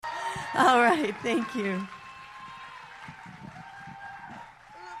All right, thank you.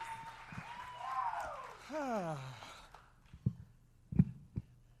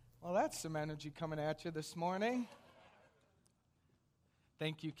 Well, that's some energy coming at you this morning.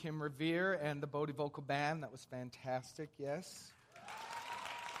 Thank you, Kim Revere and the Bodie Vocal Band. That was fantastic, yes.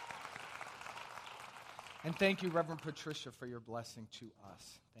 And thank you, Reverend Patricia, for your blessing to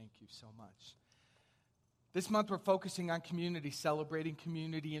us. Thank you so much. This month we're focusing on community, celebrating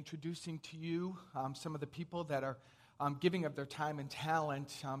community, introducing to you some of the people that are giving of their time and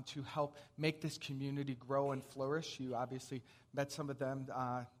talent to help make this community grow and flourish. You obviously met some of them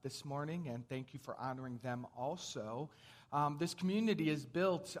this morning, and thank you for honoring them also. This community is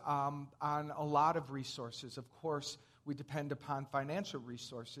built on a lot of resources. Of course, we depend upon financial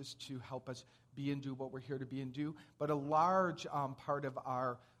resources to help us be and do what we're here to be and do, but a large part of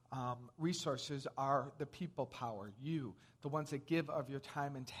our resources are the people power, you, the ones that give of your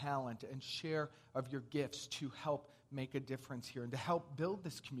time and talent and share of your gifts to help make a difference here and to help build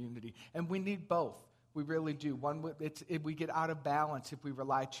this community. And we need both. We really do. We get out of balance if we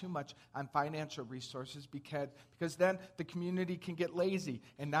rely too much on financial resources because then the community can get lazy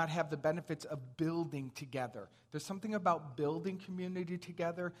and not have the benefits of building together. There's something about building community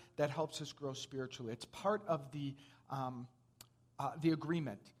together that helps us grow spiritually. It's part of the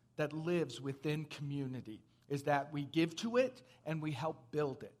agreement that lives within community, is that we give to it and we help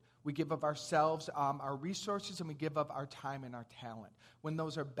build it. We give of ourselves, our resources, and we give of our time and our talent. When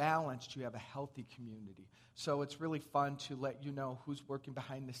those are balanced, you have a healthy community. So it's really fun to let you know who's working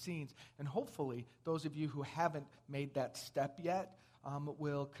behind the scenes. And hopefully, those of you who haven't made that step yet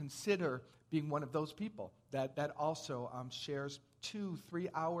will consider being one of those people that also shares 2-3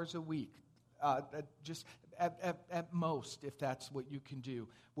 hours a week. Just at most, if that's what you can do,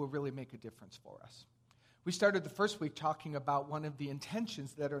 will really make a difference for us. We started the first week talking about one of the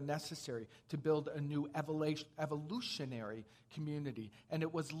intentions that are necessary to build a new evolutionary community, and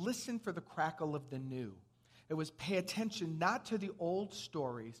it was listen for the crackle of the new. It was pay attention not to the old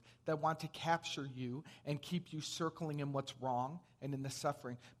stories that want to capture you and keep you circling in what's wrong and in the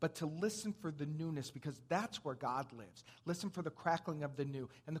suffering, but to listen for the newness because that's where God lives. Listen for the crackling of the new.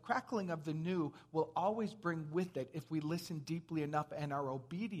 And the crackling of the new will always bring with it, if we listen deeply enough and are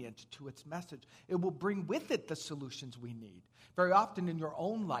obedient to its message, it will bring with it the solutions we need. Very often in your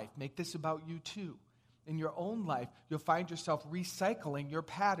own life, make this about you too. In your own life, you'll find yourself recycling your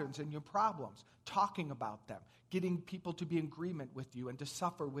patterns and your problems, talking about them, getting people to be in agreement with you and to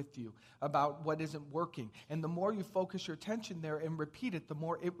suffer with you about what isn't working. And the more you focus your attention there and repeat it, the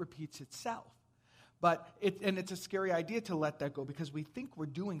more it repeats itself. It's a scary idea to let that go because we think we're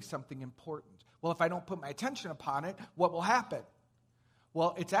doing something important. Well, if I don't put my attention upon it, what will happen?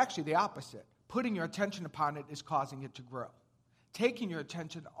 Well, it's actually the opposite. Putting your attention upon it is causing it to grow. Taking your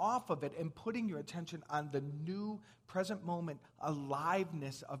attention off of it and putting your attention on the new present moment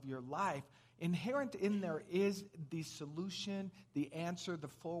aliveness of your life, inherent in there is the solution, the answer, the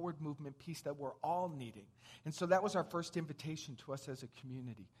forward movement piece that we're all needing. And so that was our first invitation to us as a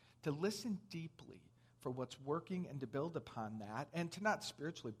community, to listen deeply for what's working and to build upon that, and to not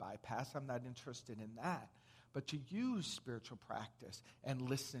spiritually bypass. I'm not interested in that. But to use spiritual practice and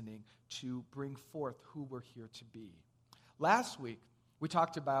listening to bring forth who we're here to be. Last week, we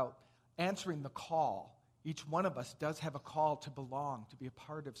talked about answering the call. Each one of us does have a call to belong, to be a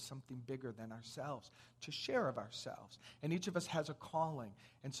part of something bigger than ourselves, to share of ourselves. And each of us has a calling.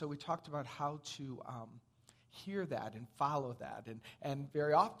 And so we talked about how to hear that and follow that. And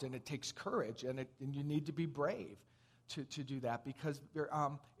very often it takes courage, and you need to be brave to do that because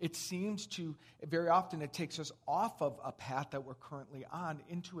it seems to, very often it takes us off of a path that we're currently on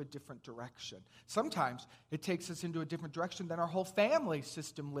into a different direction. Sometimes it takes us into a different direction than our whole family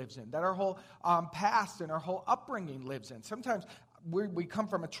system lives in, that our whole past and our whole upbringing lives in. Sometimes we come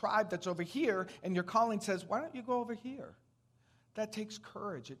from a tribe that's over here and your calling says, why don't you go over here? That takes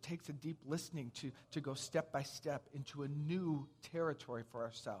courage. It takes a deep listening to go step by step into a new territory for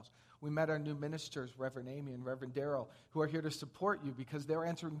ourselves. We met our new ministers, Reverend Amy and Reverend Daryl, who are here to support you because they're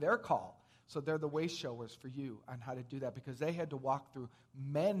answering their call. So they're the way showers for you on how to do that because they had to walk through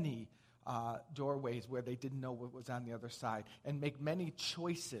many doorways where they didn't know what was on the other side and make many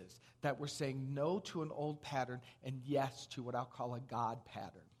choices that were saying no to an old pattern and yes to what I'll call a God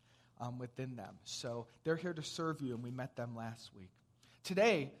pattern within them. So they're here to serve you, and we met them last week.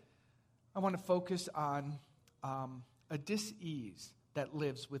 Today, I want to focus on a dis-ease that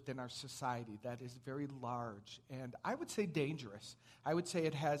lives within our society that is very large and I would say dangerous. I would say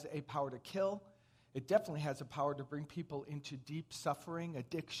it has a power to kill, It definitely has the power to bring people into deep suffering,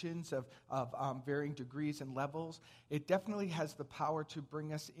 addictions of varying degrees and levels. It definitely has the power to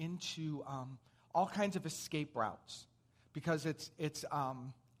bring us into all kinds of escape routes because its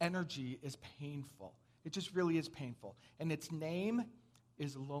energy is painful. It just really is painful. And its name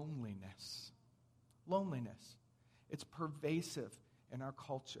is loneliness. Loneliness. It's pervasive in our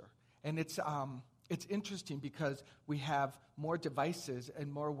culture. And it's interesting because we have more devices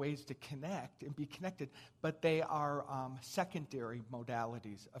and more ways to connect and be connected, but they are secondary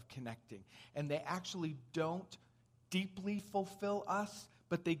modalities of connecting. And they actually don't deeply fulfill us,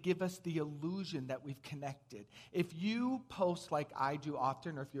 but they give us the illusion that we've connected. If you post like I do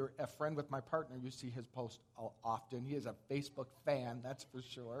often, or if you're a friend with my partner, you see his post often. He is a Facebook fan, that's for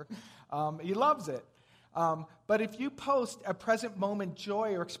sure. He loves it. But if you post a present moment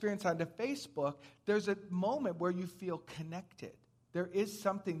joy or experience onto Facebook, there's a moment where you feel connected. There is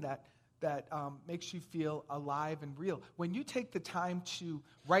something that makes you feel alive and real. When you take the time to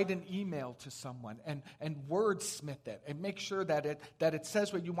write an email to someone and wordsmith it and make sure that it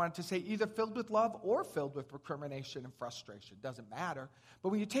says what you want it to say, either filled with love or filled with recrimination and frustration, doesn't matter. But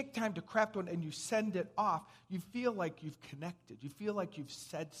when you take time to craft one and you send it off, you feel like you've connected. You feel like you've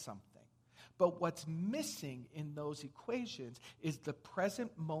said something. But what's missing in those equations is the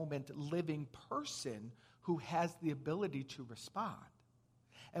present moment living person who has the ability to respond.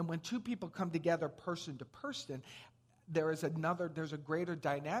 And when two people come together person to person, there's a greater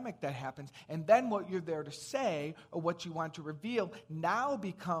dynamic that happens. And then what you're there to say or what you want to reveal now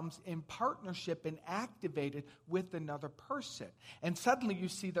becomes in partnership and activated with another person. And suddenly you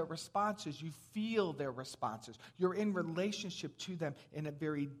see their responses. You feel their responses. You're in relationship to them in a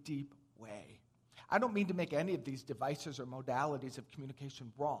very deep way. I don't mean to make any of these devices or modalities of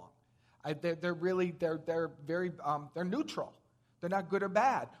communication wrong. They're neutral. They're not good or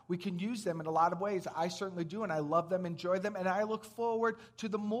bad. We can use them in a lot of ways. I certainly do, and I love them, enjoy them, and I look forward to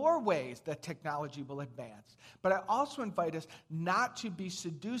the more ways that technology will advance. But I also invite us not to be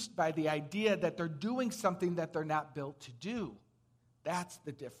seduced by the idea that they're doing something that they're not built to do. That's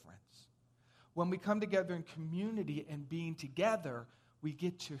the difference. When we come together in community and being together, we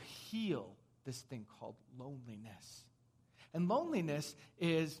get to heal this thing called loneliness. And loneliness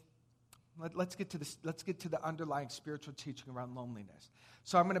is... Let's get to the underlying spiritual teaching around loneliness.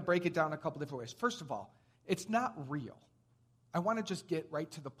 So I'm going to break it down a couple different ways. First of all, it's not real. I want to just get right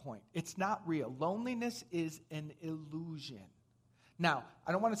to the point. It's not real. Loneliness is an illusion. Now,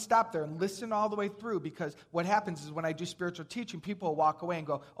 I don't want to stop there and listen all the way through, because what happens is when I do spiritual teaching, people will walk away and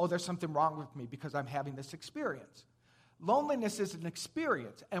go, oh, there's something wrong with me because I'm having this experience. Loneliness is an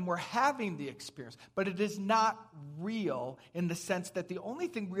experience, and we're having the experience, but it is not real in the sense that the only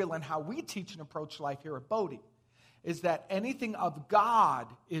thing real in how we teach and approach life here at Bodhi is that anything of God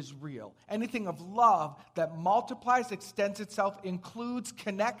is real. Anything of love that multiplies, extends itself, includes,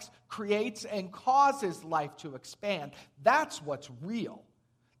 connects, creates, and causes life to expand. That's what's real.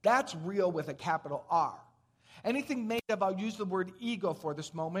 That's real with a capital R. Anything made of, I'll use the word ego for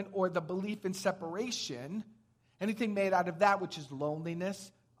this moment, or the belief in separation. Anything made out of that, which is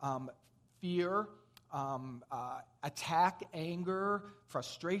loneliness, fear, attack, anger,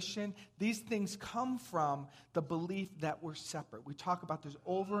 frustration, these things come from the belief that we're separate. We talk about this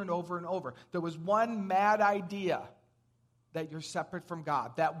over and over and over. There was one mad idea that you're separate from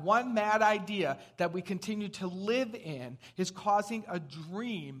God. That one mad idea that we continue to live in is causing a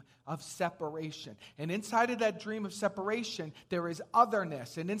dream of separation. And inside of that dream of separation, there is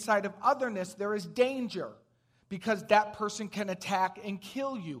otherness. And inside of otherness, there is danger, because that person can attack and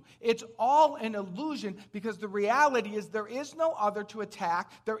kill you. It's all an illusion, because the reality is there is no other to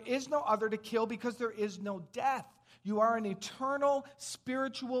attack, there is no other to kill, because there is no death. You are an eternal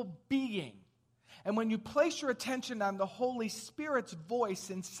spiritual being. And when you place your attention on the Holy Spirit's voice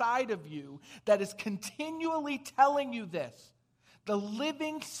inside of you that is continually telling you this, the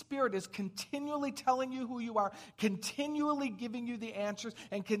living Spirit is continually telling you who you are, continually giving you the answers,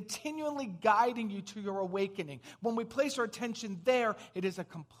 and continually guiding you to your awakening. When we place our attention there, it is a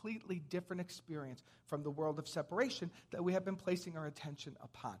completely different experience from the world of separation that we have been placing our attention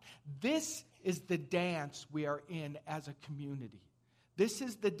upon. This is the dance we are in as a community. This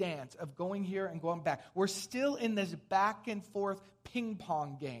is the dance of going here and going back. We're still in this back and forth ping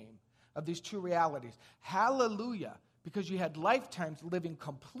pong game of these two realities. Hallelujah. Because you had lifetimes living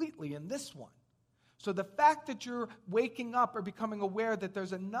completely in this one. So the fact that you're waking up or becoming aware that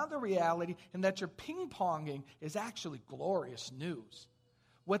there's another reality and that you're ping-ponging is actually glorious news.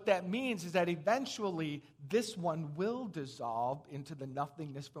 What that means is that eventually this one will dissolve into the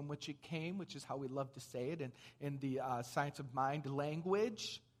nothingness from which it came, which is how we love to say it in the science of mind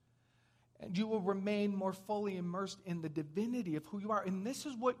language. And you will remain more fully immersed in the divinity of who you are. And this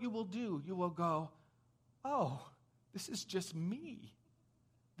is what you will do. You will go, oh, this is just me.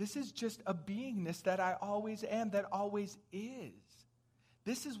 This is just a beingness that I always am, that always is.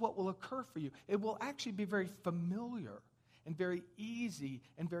 This is what will occur for you. It will actually be very familiar and very easy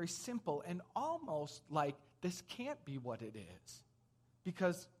and very simple and almost like this can't be what it is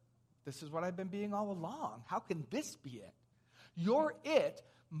because this is what I've been being all along. How can this be it? You're it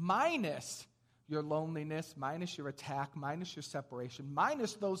minus your loneliness, minus your attack, minus your separation,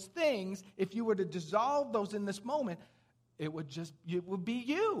 minus those things. If you were to dissolve those in this moment, it would be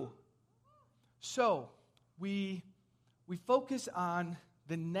you. So we focus on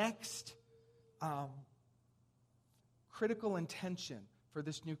the next critical intention for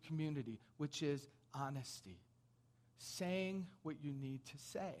this new community, which is honesty. Saying what you need to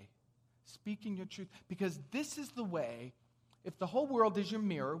say. Speaking your truth. Because this is the way, if the whole world is your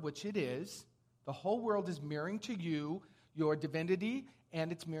mirror, which it is, the whole world is mirroring to you your divinity,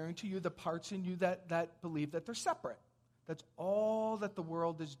 and it's mirroring to you the parts in you that believe that they're separate. That's all that the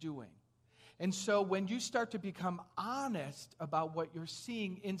world is doing. And so when you start to become honest about what you're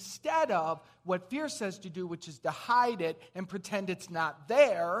seeing, instead of what fear says to do, which is to hide it and pretend it's not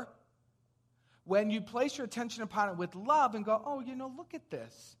there, when you place your attention upon it with love and go, oh, look at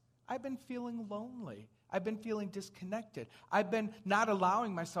this. I've been feeling lonely. I've been feeling disconnected. I've been not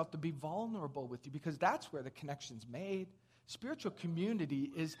allowing myself to be vulnerable with you because that's where the connection's made. Spiritual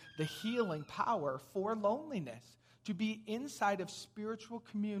community is the healing power for loneliness. To be inside of spiritual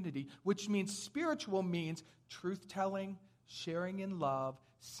community, which means spiritual means truth-telling, sharing in love,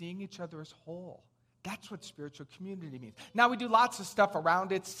 seeing each other as whole. That's what spiritual community means. Now, we do lots of stuff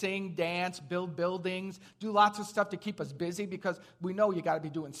around it, sing, dance, build buildings, do lots of stuff to keep us busy because we know you got to be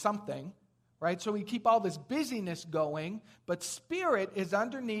doing something, right? So we keep all this busyness going, but spirit is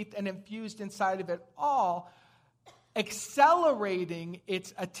underneath and infused inside of it all, accelerating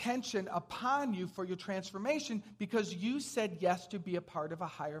its attention upon you for your transformation because you said yes to be a part of a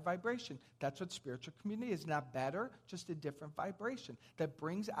higher vibration. That's what spiritual community is. Not better, just a different vibration that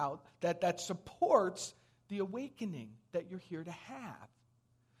brings out, that supports the awakening that you're here to have.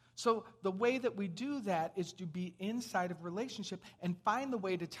 So the way that we do that is to be inside of relationship and find the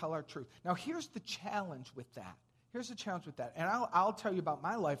way to tell our truth. Now, here's the challenge with that. And I'll tell you about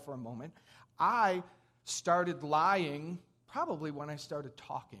my life for a moment. I started lying probably when I started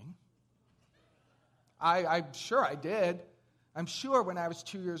talking. I'm sure I did. I'm sure when I was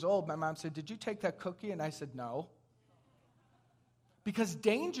 2 years old, my mom said, "Did you take that cookie?" And I said, "No." Because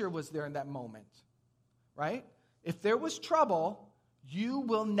danger was there in that moment, right? If there was trouble, you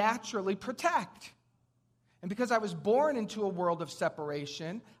will naturally protect. And because I was born into a world of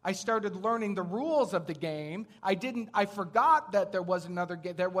separation, I started learning the rules of the game. I forgot that there was another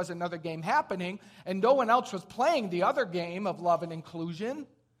game happening, and no one else was playing the other game of love and inclusion.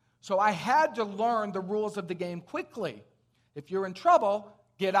 So I had to learn the rules of the game quickly. If you're in trouble,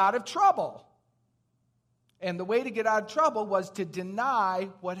 get out of trouble. And the way to get out of trouble was to deny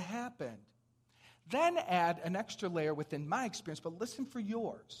what happened. Then add an extra layer within my experience, but listen for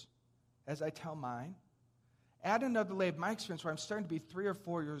yours as I tell mine. Add another layer of my experience where I'm starting to be 3 or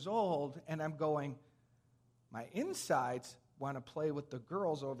 4 years old, and I'm going, my insides want to play with the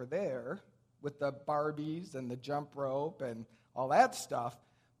girls over there, with the Barbies and the jump rope and all that stuff,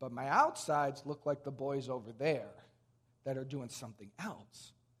 but my outsides look like the boys over there that are doing something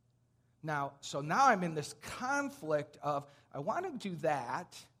else. Now I'm in this conflict of, I want to do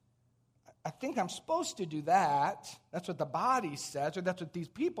that. I think I'm supposed to do that. That's what the body says, or that's what these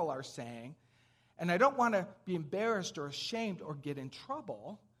people are saying. And I don't want to be embarrassed or ashamed or get in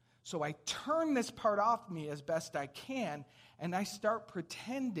trouble. So I turn this part off me as best I can, and I start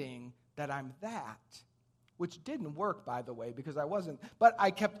pretending that I'm that. Which didn't work, by the way, because I wasn't. But I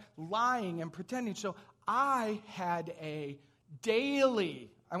kept lying and pretending. So I had a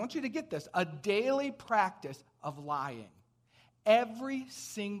daily, I want you to get this, a daily practice of lying. Every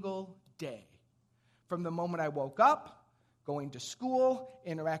single day. From the moment I woke up, going to school,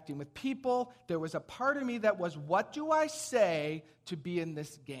 interacting with people, there was a part of me that was, what do I say to be in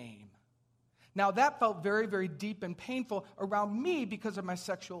this game? Now, that felt very, very deep and painful around me because of my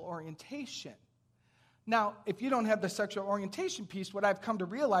sexual orientation. Now, if you don't have the sexual orientation piece, what I've come to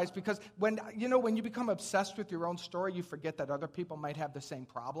realize, because when you become obsessed with your own story, you forget that other people might have the same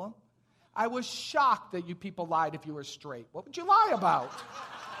problem. I was shocked that you people lied if you were straight. What would you lie about?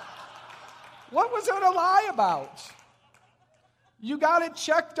 What was there to lie about? You got it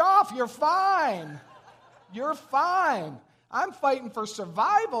checked off. You're fine. You're fine. I'm fighting for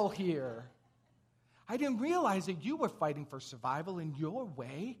survival here. I didn't realize that you were fighting for survival in your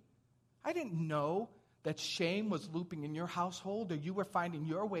way. I didn't know that shame was looping in your household, or you were finding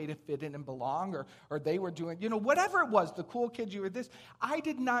your way to fit in and belong, or they were doing, whatever it was, the cool kids, you were this. I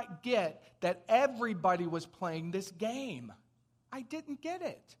did not get that everybody was playing this game. I didn't get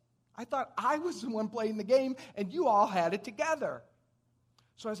it. I thought I was the one playing the game, and you all had it together.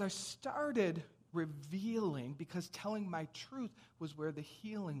 So as I started revealing, because telling my truth was where the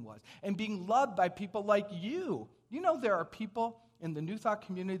healing was, and being loved by people like you. There are people in the New Thought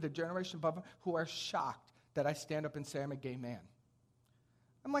community, the generation above, who are shocked that I stand up and say I'm a gay man.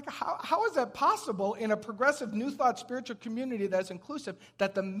 I'm like, how is that possible in a progressive New Thought spiritual community that's inclusive,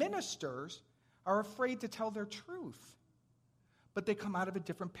 that the ministers are afraid to tell their truth? But they come out of a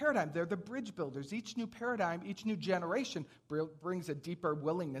different paradigm. They're the bridge builders. Each new paradigm, each new generation brings a deeper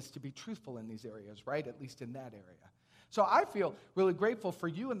willingness to be truthful in these areas, right? At least in that area. So I feel really grateful for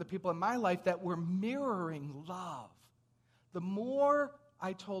you and the people in my life that we're mirroring love. The more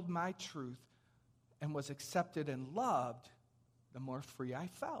I told my truth and was accepted and loved, the more free I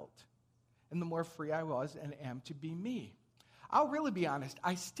felt. And the more free I was and am to be me. I'll really be honest.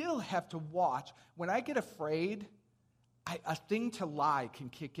 I still have to watch. When I get afraid, a thing to lie can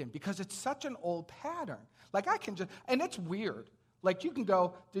kick in because it's such an old pattern. Like I can just, and it's weird. Like you can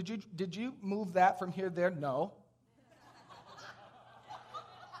go, did you move that from here to there? No.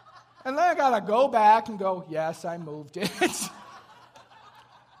 And then I got to go back and go, yes, I moved it.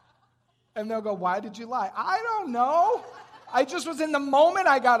 And they'll go, why did you lie? I don't know. I just was in the moment.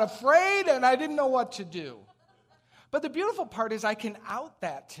 I got afraid and I didn't know what to do. But the beautiful part is I can out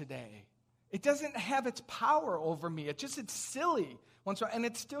that today. It doesn't have its power over me. It's silly once in a while, and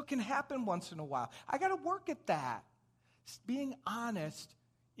it still can happen once in a while. I got to work at that. Being honest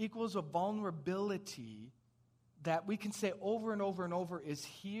equals a vulnerability that we can say over and over and over is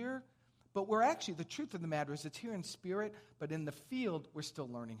here, but we're actually, the truth of the matter is it's here in spirit, but in the field, we're still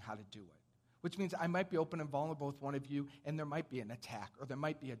learning how to do it. Which means I might be open and vulnerable with one of you, and there might be an attack, or there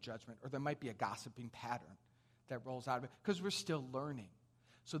might be a judgment, or there might be a gossiping pattern that rolls out of it, because we're still learning.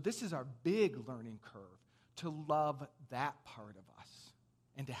 So this is our big learning curve, to love that part of us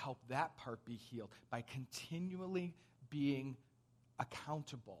and to help that part be healed by continually being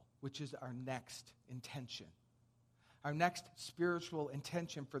accountable, which is our next intention. Our next spiritual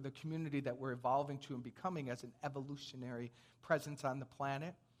intention for the community that we're evolving to and becoming as an evolutionary presence on the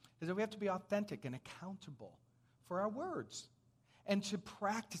planet is that we have to be authentic and accountable for our words and to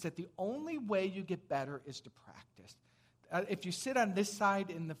practice it. The only way you get better is to practice. If you sit on this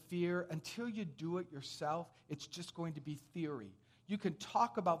side in the fear, until you do it yourself, it's just going to be theory. You can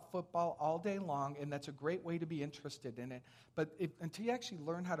talk about football all day long, and that's a great way to be interested in it. But until you actually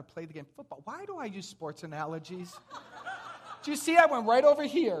learn how to play the game football, why do I use sports analogies? Do you see I went right over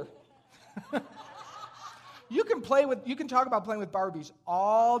here? You can talk about playing with Barbies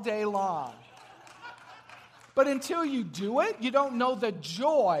all day long. But until you do it, you don't know the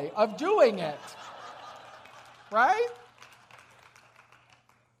joy of doing it. Right?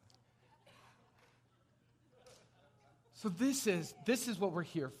 So this is what we're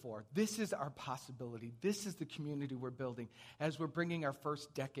here for. This is our possibility. This is the community we're building as we're bringing our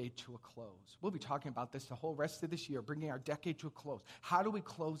first decade to a close. We'll be talking about this the whole rest of this year, bringing our decade to a close. How do we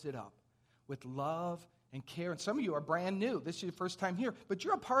close it up? With love and care. And some of you are brand new. This is your first time here, but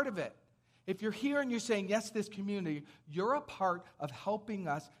you're a part of it. If you're here and you're saying yes to this community, you're a part of helping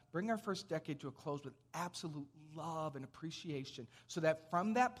us bring our first decade to a close with absolute love and appreciation so that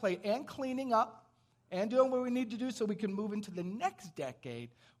from that place and cleaning up, and doing what we need to do so we can move into the next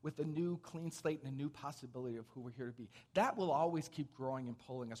decade with a new clean slate and a new possibility of who we're here to be. That will always keep growing and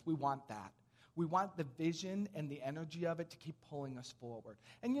pulling us. We want that. We want the vision and the energy of it to keep pulling us forward.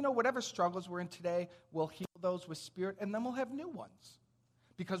 And whatever struggles we're in today, we'll heal those with spirit, and then we'll have new ones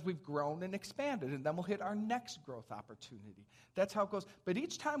because we've grown and expanded, and then we'll hit our next growth opportunity. That's how it goes. But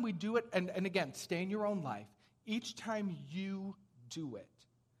each time we do it, and again, stay in your own life, each time you do it,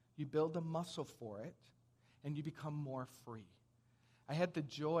 you build a muscle for it, and you become more free. I had the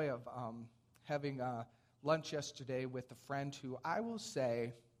joy of having lunch yesterday with a friend who I will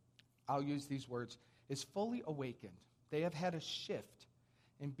say, I'll use these words, is fully awakened. They have had a shift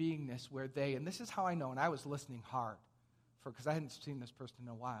in beingness where and this is how I know, and I was listening hard because I hadn't seen this person in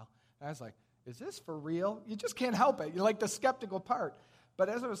a while. And I was like, is this for real? You just can't help it. You're like the skeptical part. But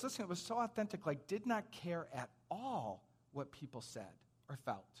as I was listening, it was so authentic, like did not care at all what people said or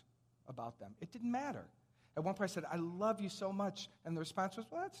felt about them. It didn't matter. At one point I said, I love you so much. And the response was,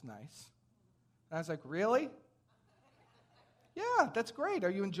 well, that's nice. And I was like, really? Yeah, that's great. Are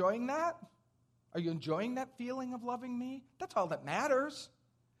you enjoying that? Are you enjoying that feeling of loving me? That's all that matters.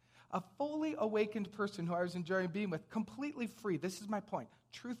 A fully fully awakened person who I was enjoying being with, completely free. This is my point.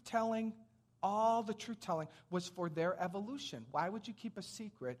 Truth-telling, all the truth-telling was for their evolution. Why would you keep a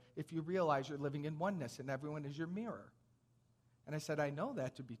secret if you realize you're living in oneness and everyone is your mirror? And I said, I know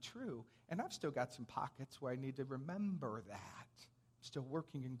that to be true, and I've still got some pockets where I need to remember that. I'm still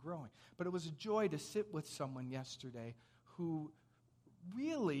working and growing. But it was a joy to sit with someone yesterday who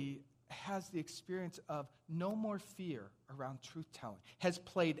really has the experience of no more fear around truth-telling, has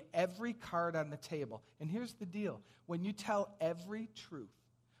played every card on the table. And here's the deal. When you tell every truth,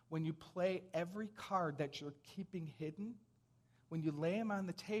 when you play every card that you're keeping hidden, when you lay them on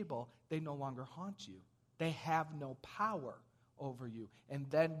the table, they no longer haunt you. They have no power over you. And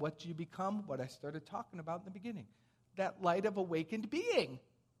then what do you become? What I started talking about in the beginning. That light of awakened being.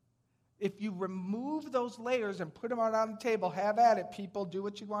 If you remove those layers and put them out on the table, have at it, people, do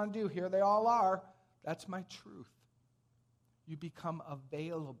what you want to do. Here they all are. That's my truth. You become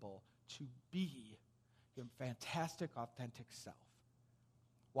available to be your fantastic, authentic self.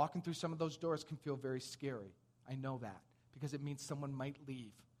 Walking through some of those doors can feel very scary. I know that because it means someone might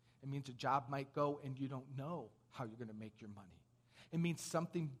leave. It means a job might go and you don't know how you're going to make your money. It means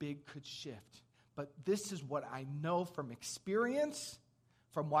something big could shift. But this is what I know from experience,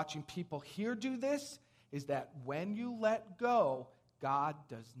 from watching people here do this, is that when you let go, God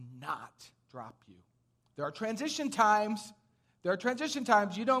does not drop you. There are transition times. There are transition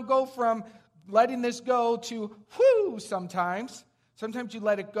times. You don't go from letting this go to whoo sometimes. Sometimes you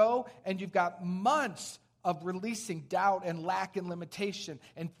let it go and you've got months of releasing doubt and lack and limitation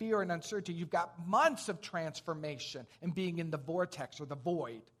and fear and uncertainty. You've got months of transformation and being in the vortex or the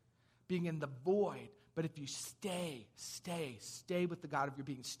void. Being in the void. But if you stay with the God of your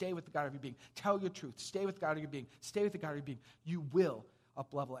being, stay with the God of your being, tell your truth, stay with the God of your being, stay with the God of your being, you will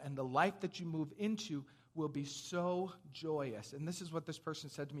up-level. And the life that you move into will be so joyous. And this is what this person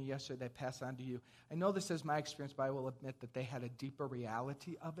said to me yesterday, I pass on to you. I know this is my experience, but I will admit that they had a deeper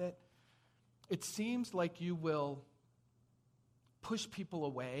reality of it. It seems like you will push people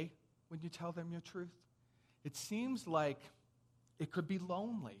away when you tell them your truth. It seems like it could be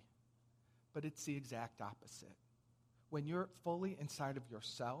lonely. But it's the exact opposite. When you're fully inside of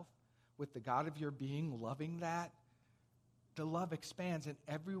yourself, with the God of your being loving that, the love expands and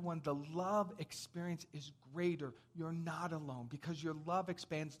the love experience is greater. You're not alone because your love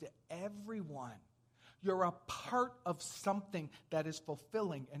expands to everyone. You're a part of something that is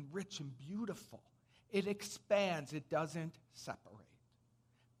fulfilling and rich and beautiful. It expands. It doesn't separate.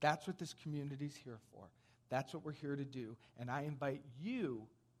 That's what this community is here for. That's what we're here to do. And I invite you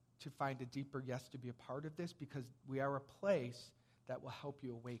to find a deeper yes to be a part of this because we are a place that will help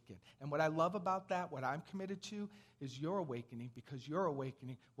you awaken. And what I love about that, what I'm committed to, is your awakening because your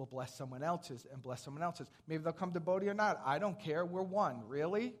awakening will bless someone else's and bless someone else's. Maybe they'll come to Bodhi or not. I don't care. We're one.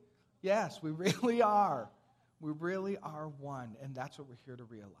 Really? Yes, we really are. We really are one, and that's what we're here to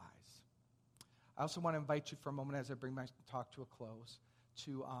realize. I also want to invite you for a moment as I bring my talk to a close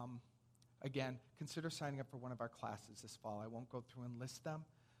to, again, consider signing up for one of our classes this fall. I won't go through and list them.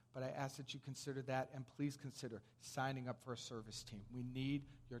 But I ask that you consider that, and please consider signing up for a service team. We need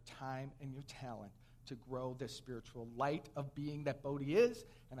your time and your talent to grow this spiritual light of being that Bodhi is.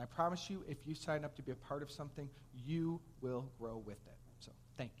 And I promise you, if you sign up to be a part of something, you will grow with it. So,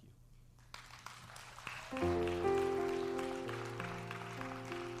 thank you.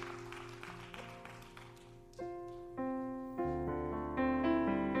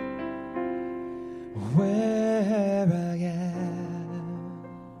 Where I am,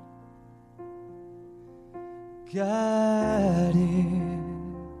 God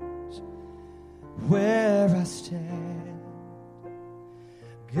is where I stand.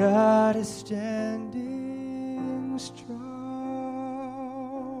 God is standing strong.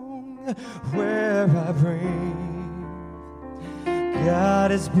 Where I breathe,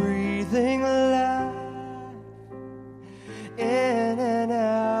 God is breathing life in and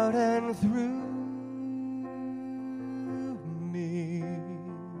out and through me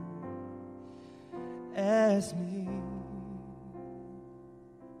as me.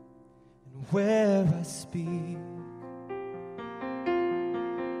 And where I speak,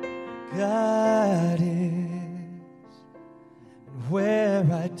 God is. And where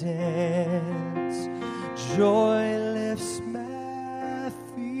I dance, joy lifts my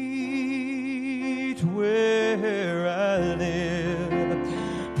feet. Where I live,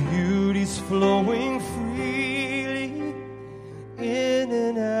 beauty's flowing freely in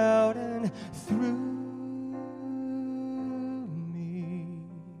and out and through me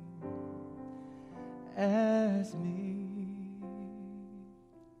as me.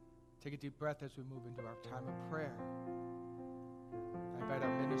 Take a deep breath as we move into our time of prayer. I invite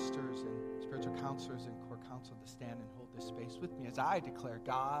our ministers and spiritual counselors and core counsel to stand and hold this space with me as I declare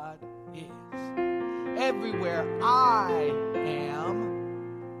God is. Everywhere I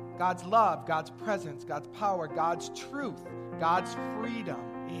am, God's love, God's presence, God's power, God's truth, God's freedom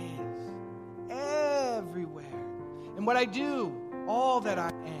is everywhere. And what I do, all that I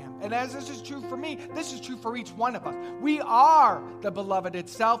am. And as this is true for me, this is true for each one of us. We are the beloved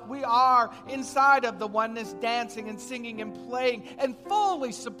itself. We are inside of the oneness, dancing and singing and playing and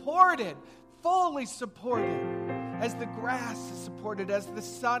fully supported as the grass is supported, as the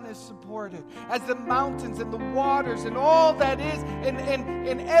sun is supported, as the mountains and the waters and all that is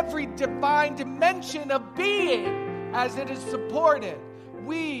in every divine dimension of being, as it is supported.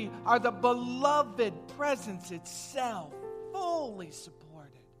 We are the beloved presence itself, fully supported.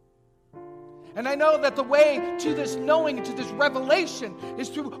 And I know that the way to this knowing, to this revelation, is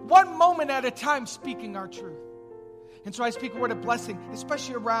through one moment at a time speaking our truth. And so I speak a word of blessing,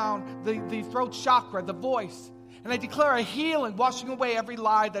 especially around the throat chakra, the voice. And I declare a healing, washing away every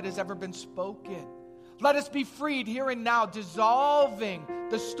lie that has ever been spoken. Let us be freed here and now, dissolving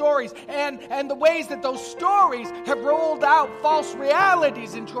the stories and the ways that those stories have rolled out false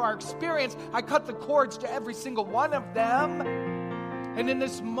realities into our experience. I cut the cords to every single one of them. And in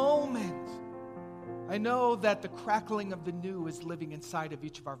this moment, I know that the crackling of the new is living inside of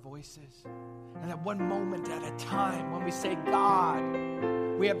each of our voices. And at one moment at a time, when we say God,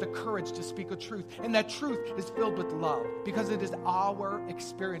 we have the courage to speak a truth. And that truth is filled with love, because it is our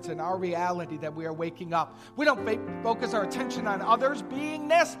experience and our reality that we are waking up. We don't focus our attention on others'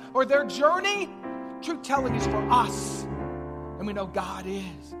 beingness or their journey. Truth telling is for us. And we know God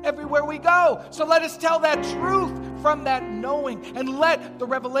is everywhere we go. So let us tell that truth from that knowing, and let the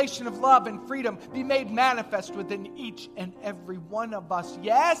revelation of love and freedom be made manifest within each and every one of us.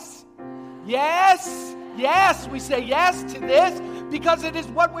 Yes, yes, yes. We say yes to this because it is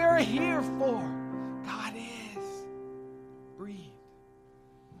what we're here for. God is. Breathe.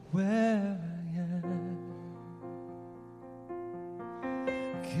 Where I am,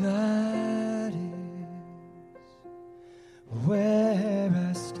 God is. Where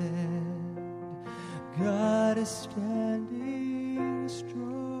I stand, God is standing strong.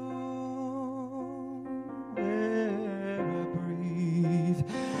 Where I breathe,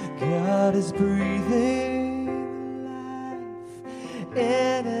 God is breathing life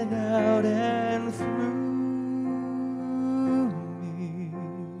in and out and through me,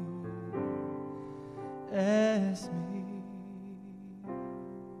 as me.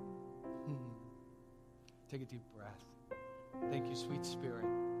 Take a deep breath. Thank you, sweet Spirit.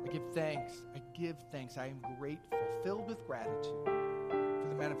 I give thanks. I am grateful, filled with gratitude for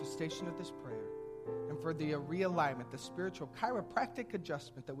the manifestation of this prayer and for the realignment, the spiritual chiropractic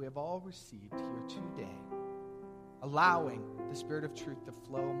adjustment that we have all received here today, allowing the Spirit of truth to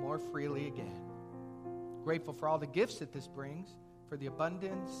flow more freely again. Grateful for all the gifts that this brings, for the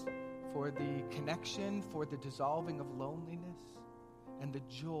abundance, for the connection, for the dissolving of loneliness, and the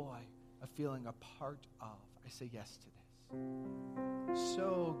joy of feeling a part of. I say yes to this.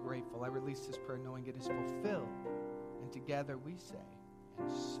 So grateful. I release this prayer knowing it is fulfilled. And together we say,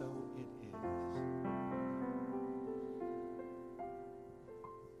 and so